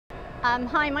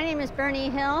Hi, my name is Berni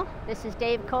Hill. This is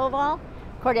Dave Koval,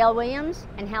 Cordell Williams,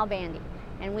 and Hal Bandy.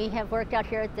 And we have worked out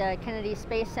here at the Kennedy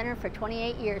Space Center for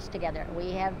 28 years together.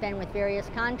 We have been with various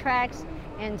contracts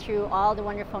and through all the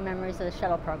wonderful memories of the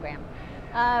shuttle program.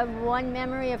 One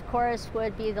memory, of course,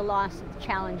 would be the loss of the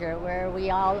Challenger, where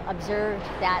we all observed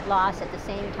that loss at the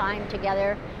same time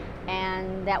together.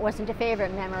 And that wasn't a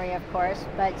favorite memory, of course,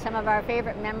 but some of our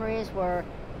favorite memories were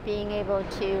being able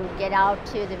to get out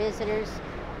to the visitors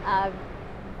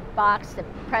box, the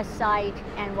press site,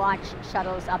 and watch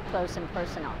shuttles up close and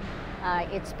personal.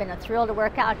 It's been a thrill to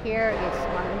work out here.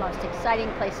 It's one of the most exciting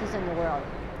places in the world,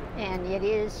 and it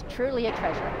is truly a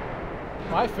treasure.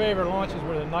 My favorite launches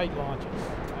were the night launches.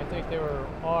 I think they were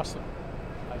awesome.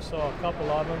 I saw a couple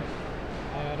of them,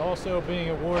 and also being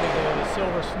awarded the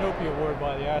Silver Snoopy Award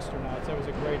by the astronauts. That was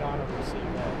a great honor to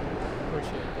receive that.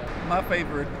 Appreciate that. My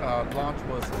favorite launch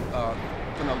was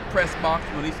in the press box.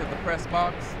 When he said the press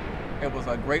box, it was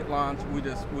a great launch. We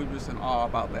were just in awe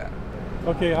about that.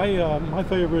 Okay, my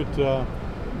favorite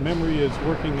memory is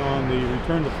working on the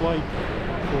return to flight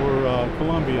for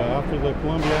Columbia. After the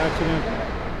Columbia accident,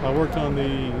 I worked on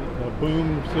the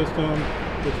boom system,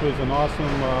 which was an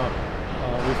awesome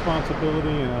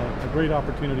responsibility and a great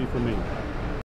opportunity for me.